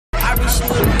I be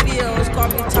shooting videos, call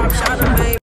me top shotter,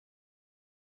 babe.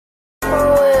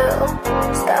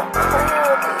 Stop playing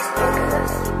with these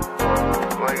niggas.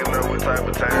 Like you know what type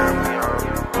of time we on.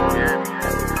 Yeah.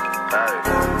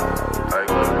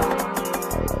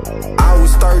 I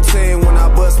was 13 when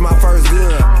I bust my first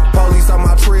gun. Police on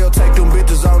my trail, take them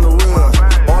bitches on the run.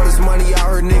 All this money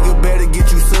out here, nigga, better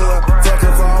get you sub.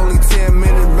 Fucking for only 10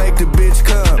 minutes, make the bitch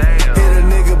come. Hit a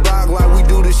nigga block like we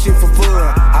do this shit for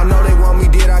fun. I know they want me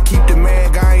dead, I keep the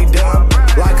mag, I ain't dumb.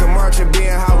 Like a merchant being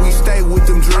how we stay with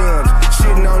them drums.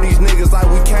 Shitting on these niggas like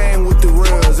we came with the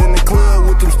runs. In the club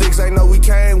with them sticks, ain't know we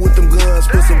came with them guns.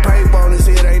 Put some paper on his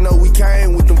head, ain't know we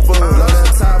came with them funds. On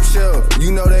that top shelf,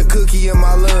 you know that cookie in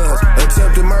my lungs.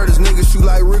 Attempted murders, niggas shoot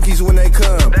like rookies when they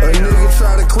come. A nigga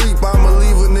try to creep, I'ma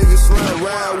leave a nigga slump.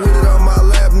 Ride with it on my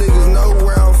lap, niggas know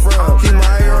where I'm from. Keep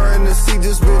my air in the seat,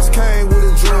 this bitch came with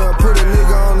a drum. Put a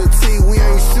nigga on the tee, we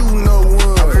ain't shooting no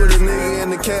one. I put a nigga in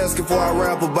the casket before I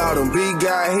rap about him. Big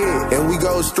guy hit, and we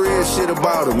go straight shit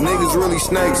about him. Niggas really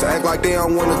snakes, act like they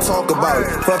don't wanna talk about it.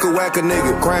 Fuck a whack a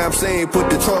nigga, crime scene, put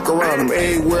the truck around him.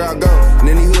 Everywhere I go, in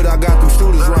any hood I got them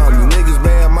shooters around me. Niggas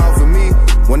bad mouth for me,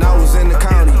 when I was in the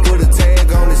county. Put a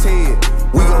tag on his head,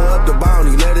 we gon' up the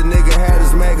bounty. Let a nigga have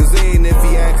his magazine if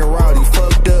he actin' rowdy.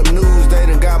 Fucked up news, they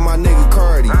done got my nigga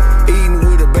Cardi. Eating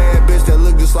with a bad bitch that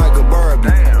look just like a Barbie.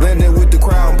 Blending with the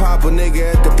crowd, pop a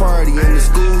nigga at the party. In the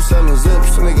school selling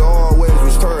zips, nigga always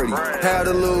was 30. Had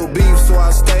a little beef, so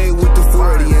I stayed with the